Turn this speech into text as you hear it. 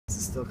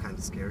still kind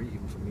of scary,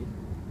 even for me.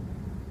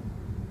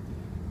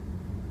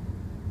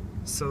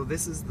 So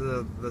this is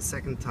the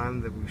second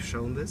time that we've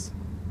shown this.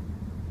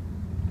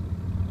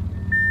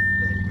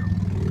 There you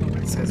go.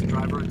 It says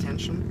driver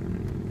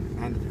attention,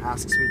 and it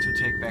asks me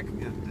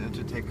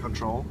to take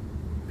control,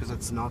 because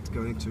it's not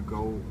going to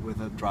go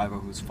with a driver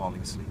who's falling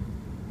asleep.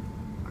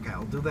 Okay,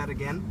 I'll do that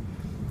again.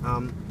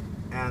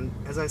 And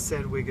as I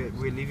said,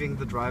 we're leaving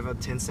the driver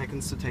 10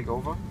 seconds to take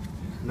over.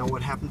 Now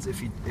what happens if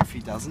he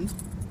doesn't?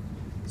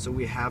 So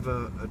we have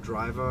a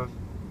driver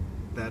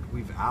that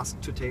we've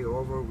asked to take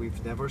over.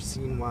 We've never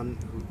seen one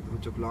who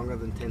took longer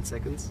than 10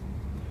 seconds,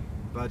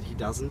 but he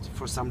doesn't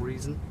for some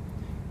reason.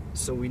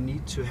 So we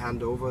need to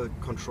hand over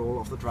control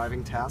of the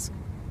driving task,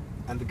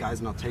 and the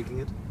guy's not taking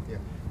it. Yeah.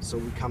 So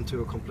we come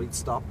to a complete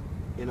stop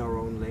in our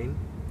own lane.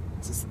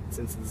 Since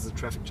this is a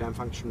traffic jam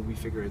function, we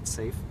figure it's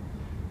safe.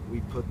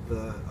 We put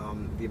the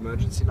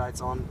emergency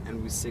lights on,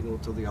 and we signal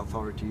to the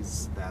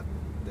authorities that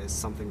there's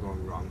something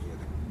going wrong here.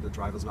 The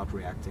driver's not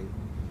reacting.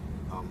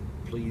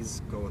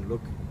 Please go and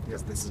look,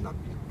 because this is not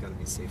going to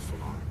be safe for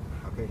long.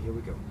 Okay, here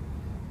we go.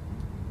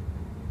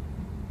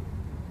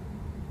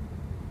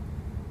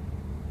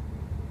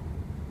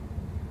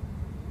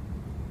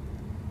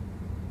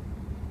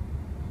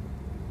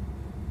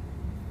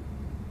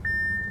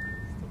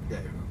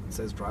 There you go. It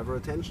says driver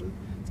attention.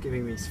 It's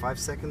giving me 5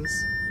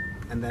 seconds,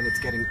 and then it's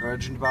getting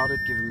urgent about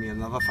it, giving me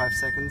another 5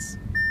 seconds.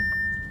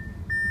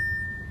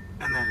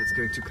 And then it's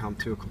going to come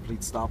to a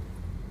complete stop,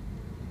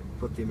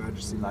 put the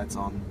emergency lights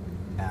on,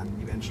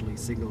 and eventually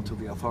signal to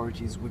the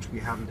authorities, which we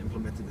haven't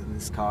implemented in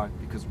this car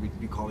because we'd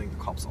be calling the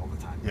cops all the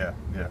time. Yeah,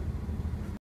 yeah.